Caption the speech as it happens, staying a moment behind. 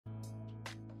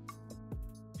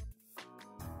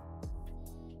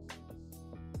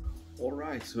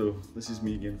Alright, so this is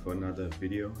me again for another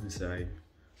video. As I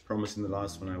promised in the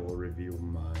last one, I will review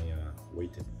my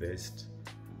weighted vest,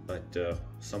 but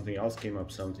something else came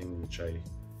up, something which I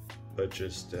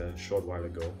purchased a short while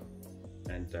ago,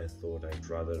 and I thought I'd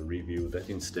rather review that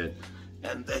instead,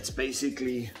 and that's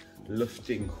basically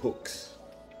lifting hooks.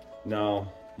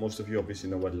 Now, most of you obviously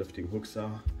know what lifting hooks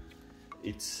are.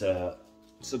 It's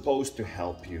supposed to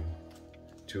help you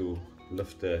to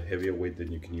lift a heavier weight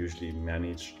than you can usually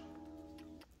manage.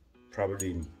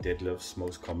 Probably in deadlifts,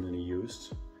 most commonly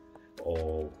used,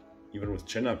 or even with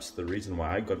chin-ups. The reason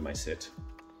why I got my set,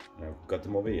 and I've got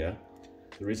them over here,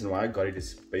 the reason why I got it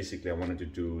is basically I wanted to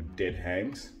do dead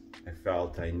hangs. I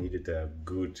felt I needed a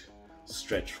good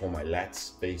stretch for my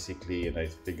lats basically, and I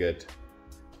figured,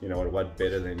 you know what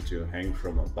better than to hang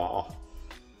from a bar.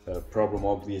 The problem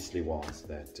obviously was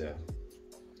that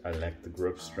I lacked the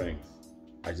grip strength.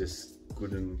 I just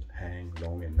couldn't hang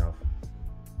long enough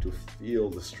to feel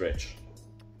the stretch.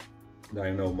 Now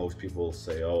I know most people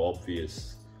say, oh,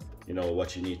 obvious, you know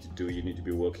what you need to do, you need to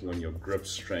be working on your grip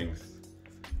strength.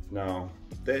 Now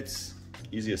that's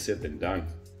easier said than done,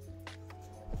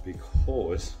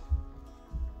 because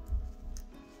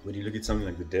when you look at something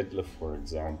like the deadlift, for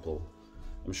example,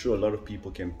 I'm sure a lot of people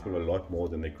can pull a lot more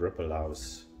than their grip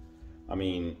allows. I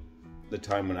mean, the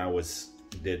time when I was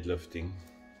deadlifting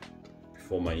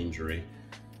before my injury,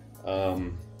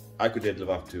 I could deadlift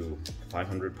up to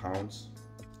 500 pounds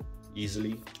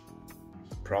easily.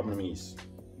 Problem is,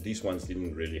 these ones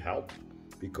didn't really help,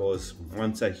 because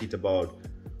once I hit about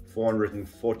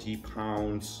 440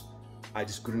 pounds, I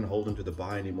just couldn't hold onto the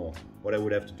bar anymore. What I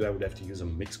would have to do, I would have to use a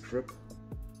mixed grip.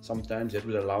 Sometimes that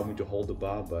would allow me to hold the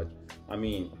bar, but I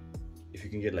mean, if you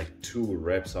can get like 2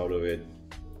 reps out of it,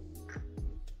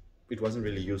 it wasn't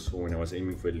really useful when I was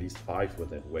aiming for at least 5 with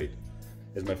that weight,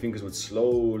 as my fingers would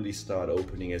slowly start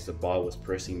opening as the bar was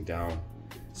pressing down.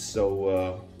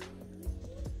 So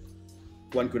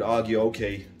one could argue,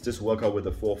 okay, just work out with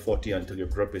the 440 until your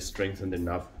grip is strengthened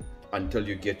enough, until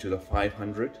you get to the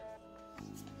 500.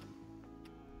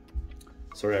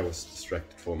 Sorry, I was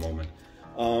distracted for a moment.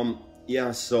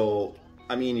 Yeah, so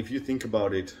I mean, if you think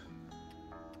about it,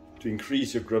 to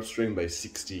increase your grip strength by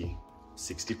 60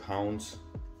 pounds,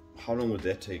 how long would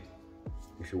that take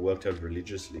if you worked out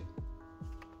religiously?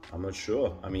 I'm not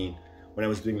sure. I mean, when I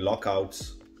was doing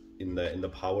lockouts in the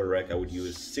power rack, I would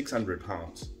use 600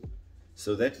 pounds.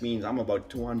 So that means I'm about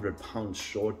 200 pounds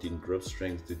short in grip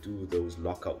strength to do those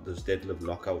deadlift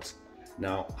lockouts.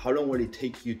 Now, how long will it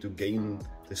take you to gain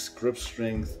this grip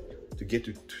strength to get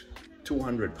to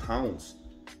 200 pounds?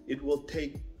 It will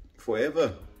take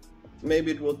forever.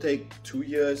 Maybe it will take 2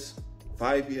 years,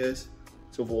 5 years.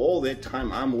 So for all that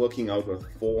time, I'm working out with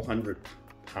 400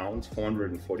 pounds,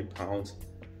 440 pounds.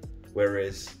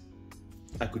 Whereas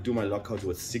I could do my lockout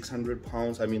with 600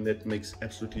 pounds. I mean, that makes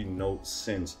absolutely no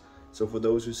sense. So for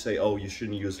those who say, oh, you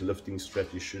shouldn't use lifting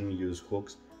straps, you shouldn't use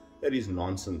hooks, that is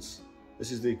nonsense. This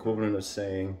is the equivalent of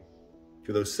saying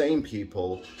to those same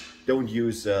people, don't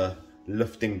use a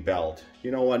lifting belt.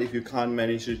 You know what, if you can't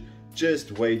manage it,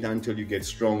 just wait until you get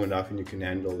strong enough and you can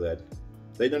handle that.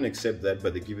 They don't accept that,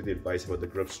 but they give you the advice about the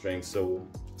grip strength. So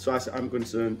as I'm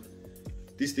concerned,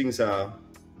 these things are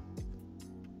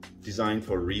designed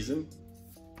for a reason.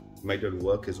 Might not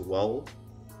work as well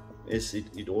as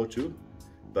it ought to,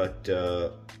 but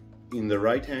in the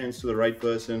right hands to the right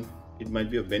person, it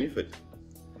might be of benefit.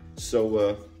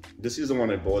 So this is the one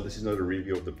I bought. This is not a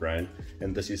review of the brand,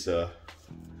 and this is a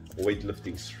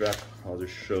weightlifting strap. I'll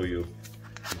just show you.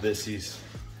 This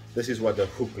is what the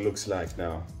hook looks like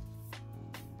now.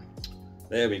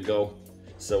 There we go.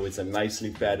 So it's a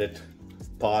nicely padded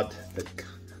part that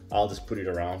I'll just put it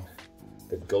around,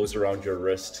 that goes around your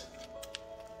wrist,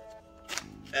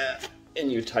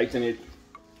 and you tighten it,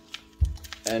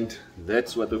 and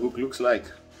that's what the hook looks like.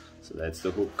 So that's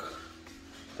the hook.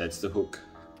 That's the hook.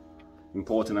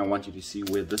 Important, I want you to see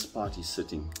where this part is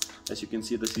sitting. As you can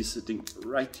see, this is sitting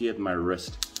right here at my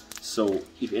wrist. So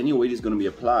if any weight is going to be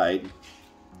applied,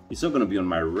 it's not going to be on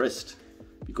my wrist,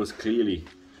 because clearly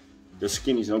the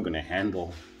skin is not going to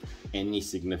handle any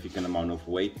significant amount of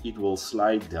weight. It will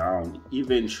slide down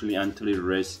eventually until it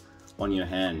rests on your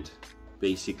hand,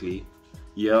 basically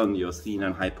here on your thenar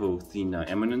and hypothenar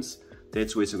eminence.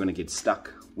 That's where it's going to get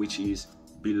stuck, which is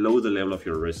below the level of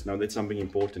your wrist. Now that's something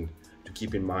important to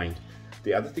keep in mind.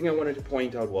 The other thing I wanted to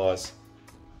point out was,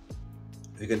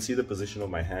 you can see the position of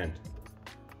my hand.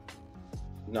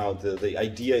 Now the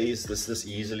idea is this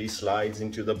easily slides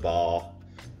into the bar,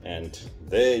 and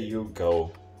there you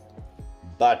go.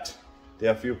 But there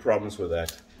are a few problems with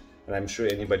that, and I'm sure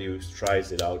anybody who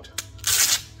tries it out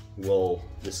will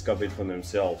discover it for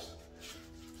themselves.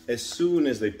 as soon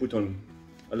as they put on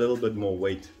a little bit more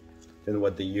weight than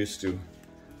what they used to.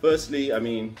 Firstly, I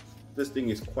mean, this thing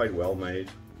is quite well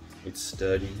made. It's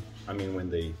sturdy. I mean, when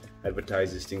they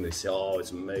advertise this thing, they say, oh,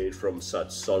 it's made from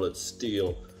such solid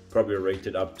steel, probably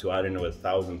rated up to, I don't know,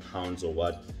 1,000 pounds or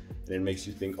what. And it makes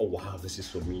you think, oh wow, this is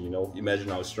for me, you know, imagine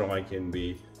how strong I can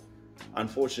be.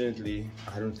 Unfortunately,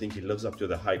 I don't think it lives up to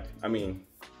the hype. I mean,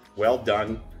 well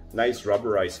done, nice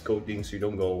rubberized coating so you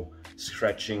don't go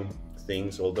scratching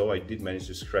things, although I did manage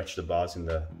to scratch the bars in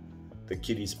the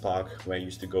kiddies park where I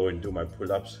used to go and do my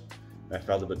pull-ups. I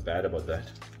felt a bit bad about that.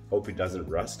 Hope it doesn't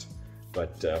rust,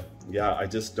 but yeah, I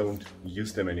just don't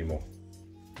use them anymore.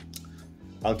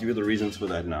 I'll give you the reasons for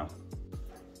that now.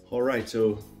 Alright,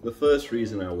 so the first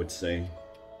reason I would say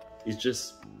is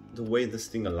just the way this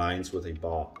thing aligns with a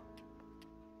bar.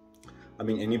 I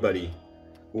mean, anybody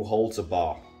who holds a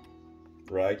bar,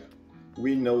 right?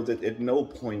 We know that at no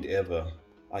point ever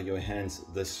are your hands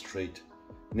this straight.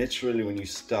 Naturally, when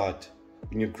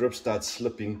your grip starts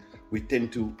slipping, we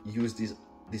tend to use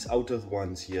these outer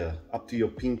ones here up to your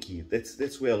pinky.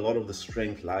 That's where a lot of the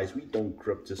strength lies. We don't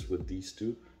grip just with these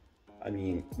two. I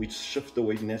mean, we shift the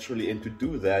weight naturally, and to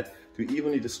do that, to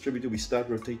evenly distribute it, we start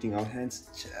rotating our hands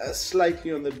just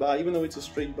slightly on the bar. Even though it's a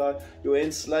straight bar, your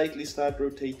hands slightly start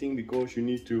rotating because you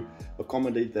need to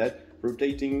accommodate that.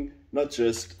 Rotating not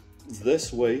just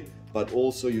this way, but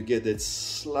also you get that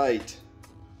slight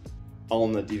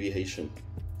ulnar deviation,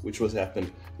 which was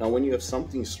happened. Now, when you have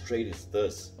something straight as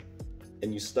this,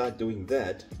 and you start doing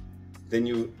that, then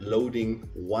you're loading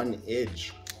one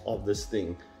edge of this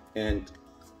thing, and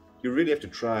you really have to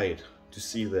try it to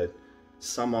see that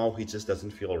somehow it just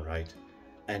doesn't feel right.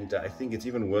 And I think it's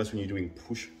even worse when you're doing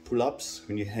pull-ups,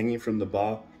 when you're hanging from the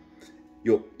bar.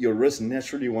 Your wrists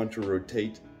naturally want to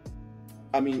rotate.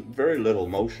 I mean, very little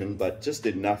motion, but just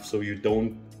enough so you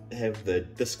don't have the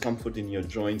discomfort in your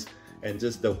joints, and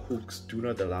just the hooks do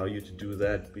not allow you to do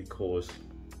that because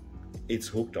it's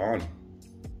hooked on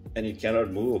and it cannot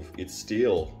move. It's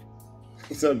steel.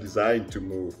 It's not designed to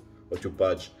move or to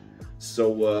budge.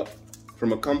 So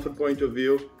from a comfort point of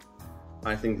view,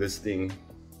 I think this thing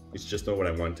is just not what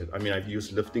I wanted. I mean, I've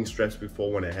used lifting straps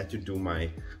before when I had to do my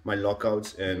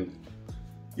lockouts, and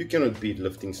you cannot beat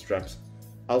lifting straps.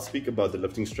 I'll speak about the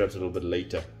lifting straps a little bit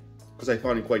later because I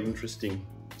found it quite interesting,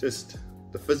 just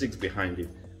the physics behind it.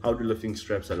 How do lifting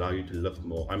straps allow you to lift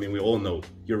more? I mean, we all know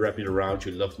you wrap it around,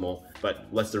 you lift more, but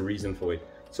what's the reason for it?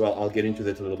 So I'll get into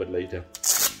that a little bit later.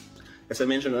 As I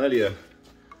mentioned earlier,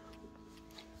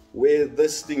 where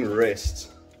this thing rests,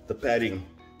 the padding,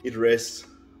 it rests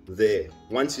there.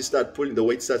 Once you start pulling, the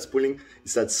weight starts pulling, it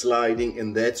starts sliding,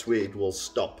 and that's where it will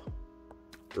stop,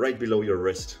 right below your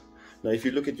wrist. Now, if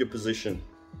you look at your position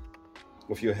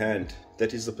of your hand,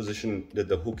 that is the position that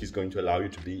the hook is going to allow you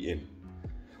to be in.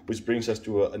 Which brings us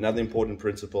to another important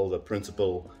principle, the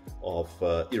principle of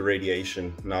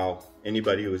irradiation. Now,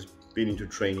 anybody who's been into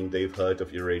training, they've heard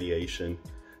of irradiation.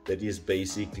 That is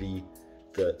basically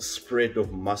the spread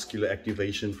of muscular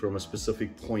activation from a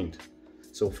specific point.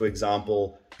 So for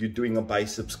example, you're doing a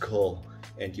biceps curl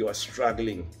and you are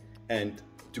struggling, and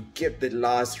to get that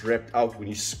last rep out, when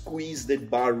you squeeze that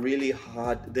bar really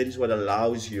hard, that is what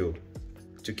allows you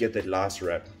to get that last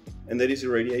rep. And that is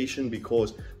irradiation,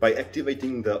 because by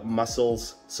activating the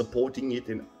muscles, supporting it,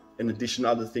 and in addition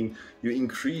other thing, you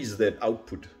increase that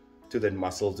output to that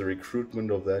muscle, the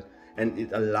recruitment of that, and it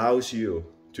allows you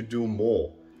to do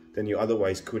more than you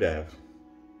otherwise could have.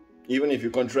 Even if you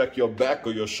contract your back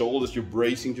or your shoulders, you're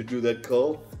bracing to do that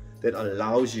curl, that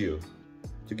allows you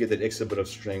to get that extra bit of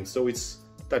strength. So it's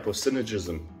a type of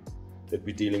synergism that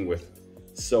we're dealing with.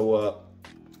 So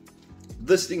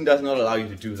this thing does not allow you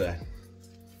to do that,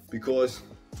 because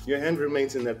your hand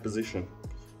remains in that position.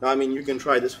 Now, I mean, you can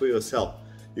try this for yourself.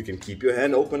 You can keep your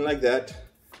hand open like that.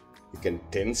 You can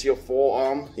tense your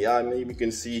forearm. Yeah, maybe you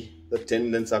can see the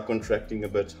tendons are contracting a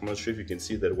bit. I'm not sure if you can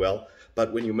see that well.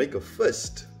 But when you make a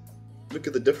fist, look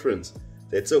at the difference.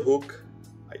 That's a hook.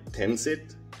 I tense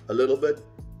it a little bit,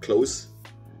 close.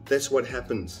 That's what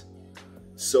happens.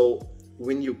 So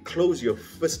when you close your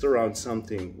fist around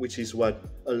something, which is what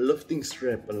a lifting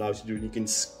strap allows you to do, you can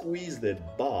squeeze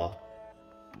that bar,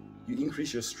 you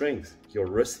increase your strength. Your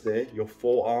wrist there, your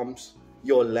forearms,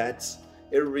 your lats,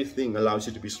 everything allows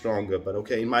you to be stronger. But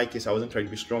okay, in my case, I wasn't trying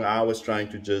to be strong. I was trying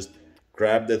to just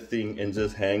grab that thing and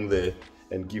just hang there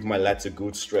and give my lats a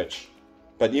good stretch.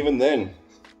 But even then,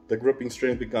 the gripping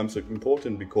strength becomes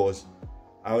important, because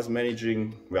I was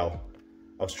managing, well,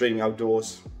 I was training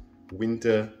outdoors,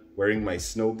 winter, wearing my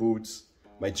snow boots,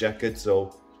 my jacket,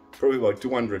 so probably about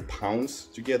 200 pounds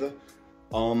together.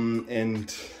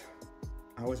 And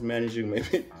I was managing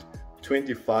maybe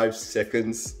 25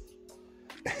 seconds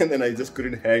And then I just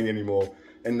couldn't hang anymore.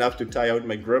 Enough to tie out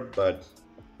my grip, but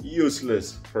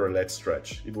useless for a lat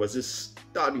stretch. It was just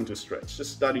starting to stretch,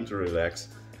 just starting to relax,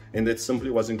 and that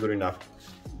simply wasn't good enough.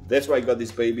 That's why I got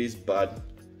these babies, but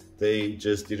they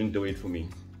just didn't do it for me.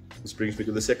 This brings me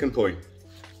to the second point.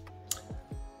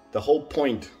 The whole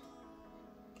point,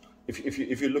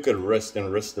 if you look at wrist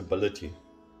and wrist stability,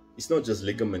 it's not just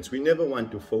ligaments. We never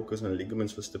want to focus on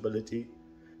ligaments for stability,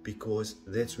 because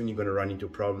that's when you're going to run into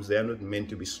problems. They are not meant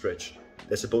to be stretched.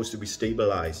 They're supposed to be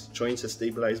stabilized. Joints are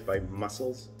stabilized by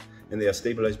muscles, and they are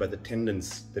stabilized by the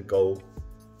tendons that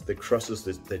crosses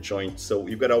the joint. So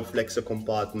you've got our flexor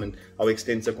compartment, our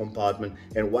extensor compartment,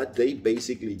 and what they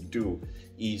basically do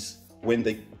is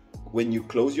when you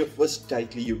close your fist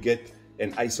tightly, you get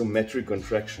an isometric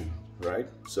contraction, right?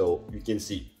 So you can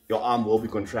see your arm will be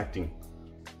contracting.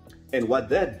 And what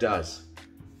that does,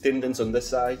 tendons on this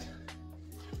side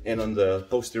and on the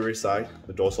posterior side,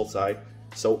 the dorsal side.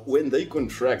 So when they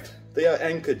contract, they are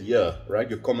anchored here, right?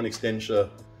 Your common extensor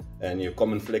and your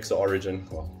common flexor origin,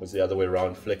 well, it's the other way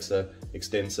around, flexor,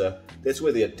 extensor, that's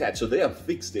where they attach. So they are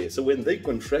fixed there. So when they're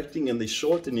contracting and they're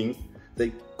shortening,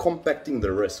 they're compacting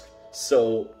the wrist.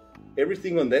 So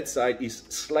everything on that side is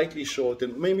slightly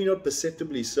shortened, maybe not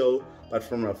perceptibly so, but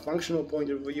from a functional point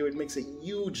of view, it makes a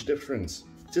huge difference.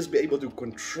 Just be able to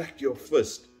contract your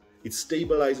fist. It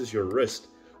stabilizes your wrist.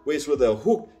 Whereas with a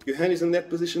hook, your hand is in that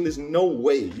position, there's no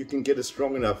way you can get a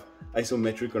strong enough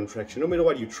isometric contraction, no matter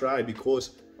what you try,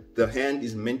 because the hand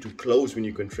is meant to close when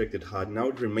you contract it hard. Now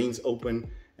it remains open,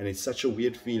 and it's such a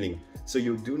weird feeling. So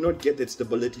you do not get that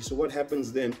stability. So what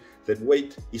happens then, that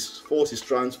force is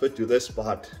transferred to this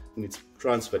part, and it's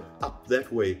transferred up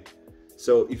that way.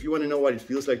 So if you want to know what it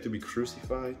feels like to be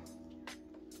crucified,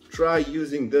 try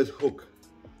using this hook.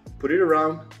 Put it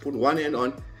around, put one hand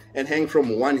on, and hang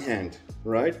from one hand,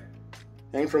 right?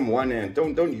 Hang from one hand.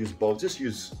 Don't use both, just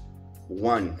use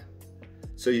one.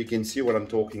 So you can see what I'm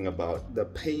talking about. The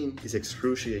pain is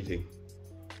excruciating.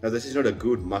 Now this is not a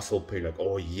good muscle pain, like,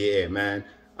 oh yeah, man,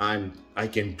 I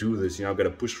can do this, you know, I've got to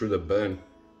push through the burn.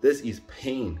 This is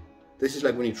pain. This is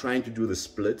like when you're trying to do the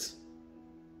splits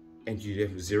and you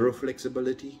have zero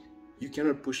flexibility. You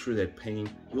cannot push through that pain.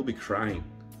 You'll be crying.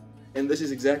 And this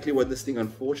is exactly what this thing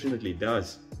unfortunately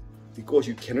does. Because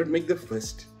you cannot make the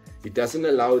fist, it doesn't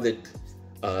allow that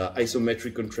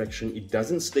isometric contraction, it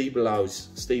doesn't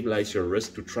stabilize your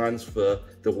wrist to transfer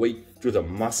the weight to the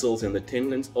muscles and the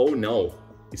tendons. Oh no,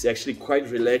 it's actually quite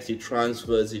relaxed. It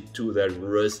transfers it to that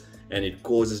wrist, and it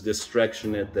causes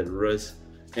distraction at that wrist,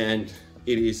 and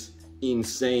it is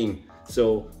insane.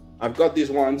 So I've got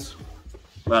these ones.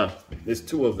 Well, there's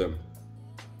two of them.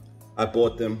 I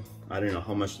bought them, I don't know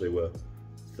how much they were,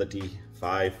 $35,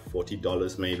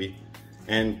 $40 maybe.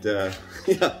 And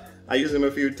yeah, I used them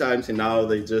a few times, and now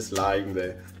they're just lying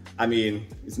there. I mean,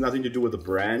 it's nothing to do with the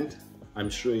brand. I'm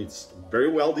sure it's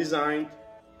very well designed,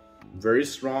 very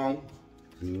strong,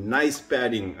 nice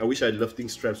padding. I wish I had lifting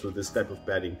straps with this type of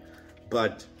padding.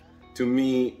 But to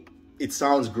me, it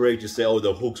sounds great to say, oh,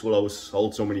 the hooks will always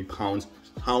hold so many pounds.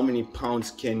 How many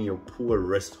pounds can your poor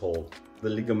wrist hold? The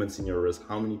ligaments in your wrist,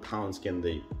 how many pounds can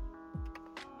they?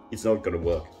 It's not gonna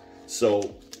work.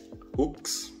 So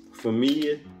hooks, for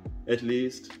me at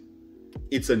least,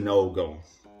 it's a no-go.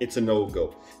 It's a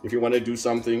no-go. If you want to do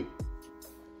something,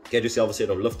 get yourself a set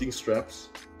of lifting straps,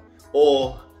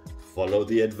 or follow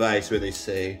the advice where they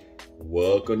say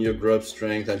work on your grip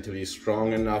strength until you're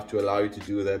strong enough to allow you to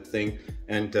do that thing.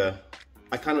 And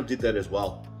I kind of did that as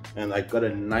well, and I got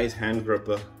a nice hand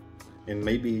gripper, and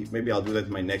maybe I'll do that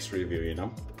in my next review, you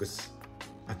know, because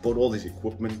I bought all this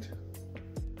equipment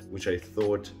which I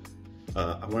thought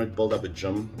I wanted to build up a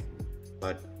gym,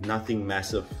 but nothing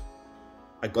massive.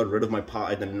 I got rid of my power. I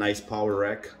had a nice power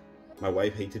rack. My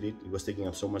wife hated it. It was taking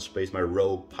up so much space. My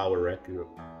Rogue power rack,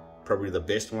 probably the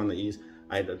best one there is.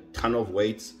 I had a ton of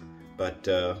weights, but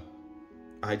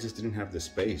I just didn't have the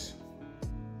space.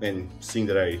 And seeing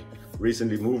that I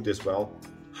recently moved as well,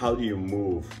 how do you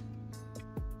move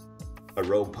a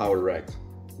Rogue power rack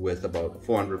with about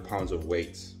 400 pounds of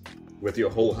weights with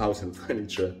your whole house and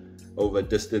furniture over a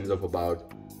distance of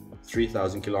about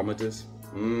 3,000 kilometers?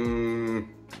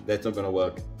 That's not gonna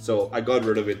work. So I got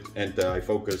rid of it, and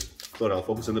thought I'll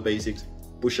focus on the basics.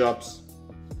 Push-ups,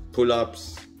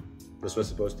 pull-ups, this was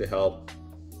supposed to help,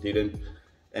 didn't.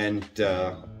 And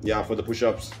yeah, for the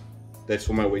push-ups, that's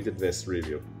for my weighted vest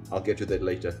review. I'll get to that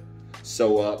later.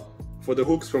 So for the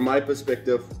hooks, from my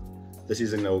perspective, this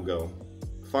is a no-go.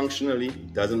 Functionally,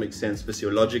 it doesn't make sense.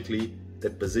 Physiologically,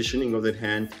 that positioning of that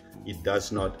hand, it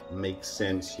does not make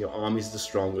sense. Your arm is the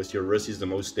strongest, your wrist is the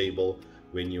most stable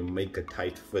when you make a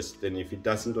tight fist, and if it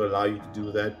doesn't allow you to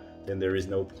do that, then there is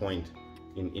no point.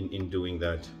 in doing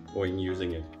that or in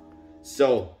using it.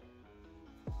 So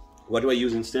what do I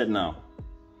use instead now?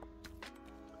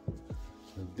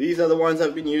 These are the ones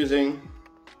I've been using.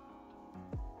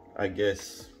 I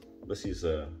guess this is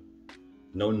a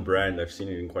known brand. I've seen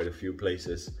it in quite a few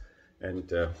places,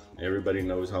 and everybody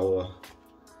knows how a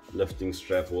lifting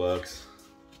strap works.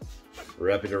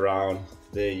 Wrap it around,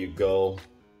 there you go.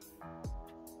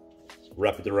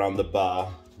 Wrap it around the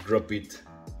bar, grip it.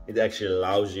 It actually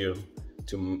allows you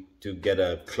to get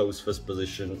a close fist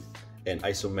position and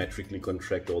isometrically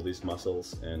contract all these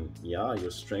muscles, and yeah,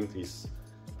 your strength is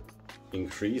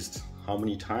increased. How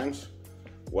many times?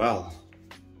 Well,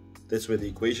 that's where the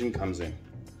equation comes in.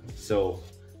 So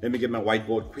let me get my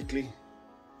whiteboard quickly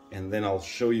and then I'll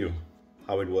show you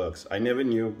how it works. I never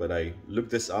knew, but I looked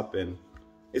this up and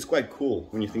it's quite cool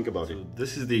when you think about it.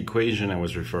 This is the equation I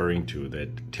was referring to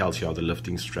that tells you how the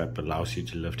lifting strap allows you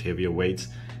to lift heavier weights.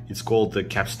 It's called the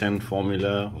capstan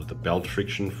formula, or the belt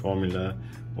friction formula,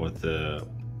 or the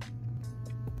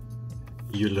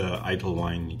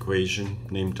Euler-Eitelwein equation,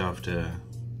 named after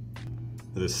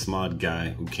the smart guy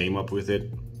who came up with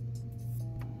it,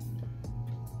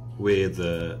 where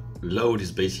the load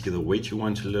is basically the weight you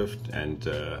want to lift, and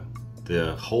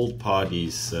the hold part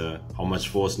is how much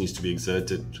force needs to be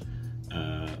exerted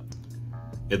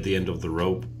at the end of the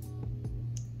rope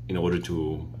in order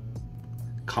to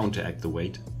counteract the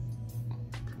weight.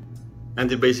 And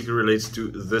it basically relates to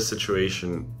this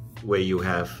situation where you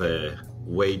have a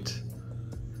weight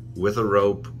with a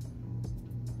rope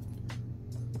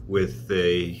with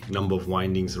a number of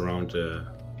windings around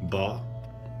a bar,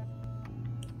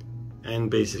 and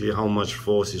basically how much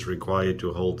force is required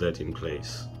to hold that in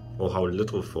place, or how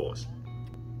little force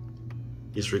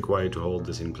is required to hold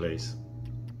this in place.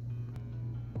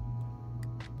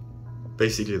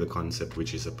 Basically the concept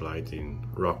which is applied in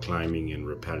rock climbing and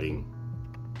rappelling,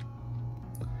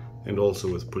 and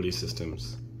also with pulley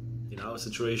systems. In our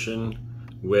situation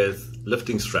with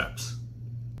lifting straps.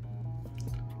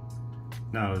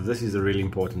 Now this is a really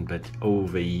important bit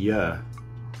over here,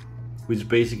 which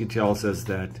basically tells us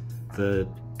that the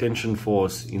tension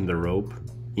force in the rope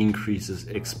increases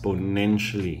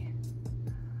exponentially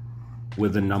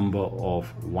with the number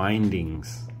of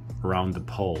windings around the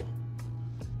pole,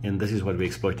 and this is what we're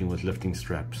exploiting with lifting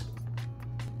straps.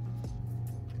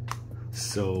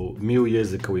 So mu here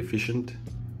is the coefficient,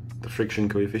 the friction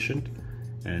coefficient,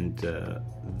 and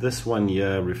this one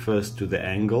here refers to the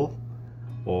angle,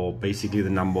 or basically the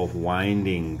number of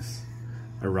windings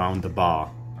around the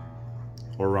bar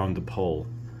or around the pole,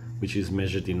 which is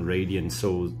measured in radians.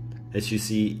 So as you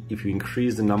see, if you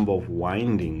increase the number of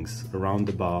windings around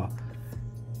the bar,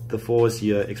 the force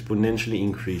here exponentially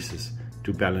increases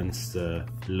to balance the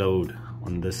load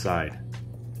on this side.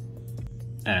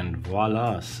 And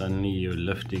voila, suddenly you're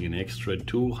lifting an extra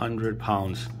 200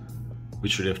 pounds,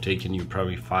 which should have taken you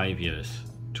probably 5 years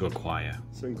to acquire.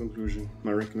 So in conclusion,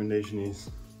 my recommendation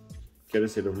is get a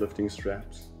set of lifting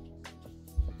straps.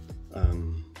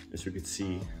 As you could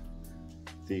see,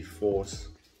 the force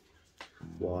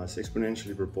was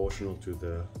exponentially proportional to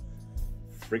the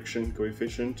friction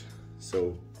coefficient,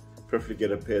 so preferably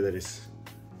get a pair that is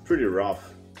pretty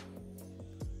rough,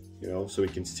 you know, so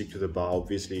it can stick to the bar.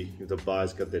 Obviously, if the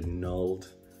bar's got that nulled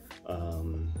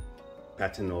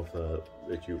pattern of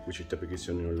which you typically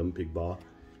see on an Olympic bar,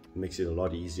 it makes it a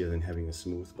lot easier than having a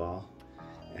smooth bar.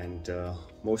 And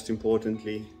most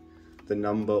importantly, the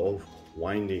number of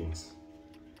windings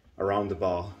around the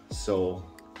bar. So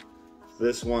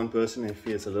this one person, I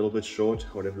feel, is a little bit short.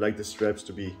 I would have liked the straps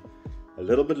to be a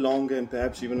little bit longer and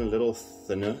perhaps even a little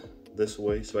thinner this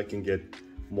way, so I can get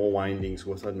more windings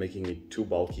without making it too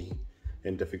bulky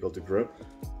and difficult to grip.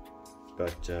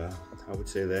 But I would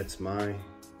say that's my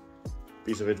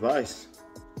piece of advice.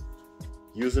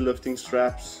 Use the lifting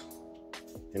straps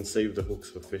and save the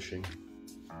hooks for fishing.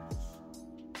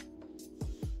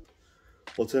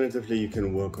 Alternatively, you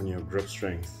can work on your grip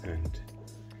strength, and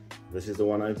this is the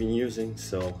one I've been using,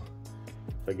 so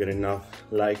if I get enough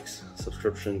likes,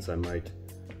 subscriptions, I might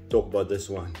talk about this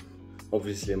one.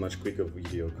 Obviously a much quicker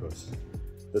video because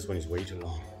this one is way too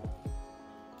long.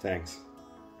 Thanks,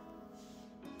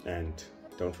 and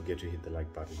don't forget to hit the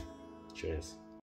like button. Cheers.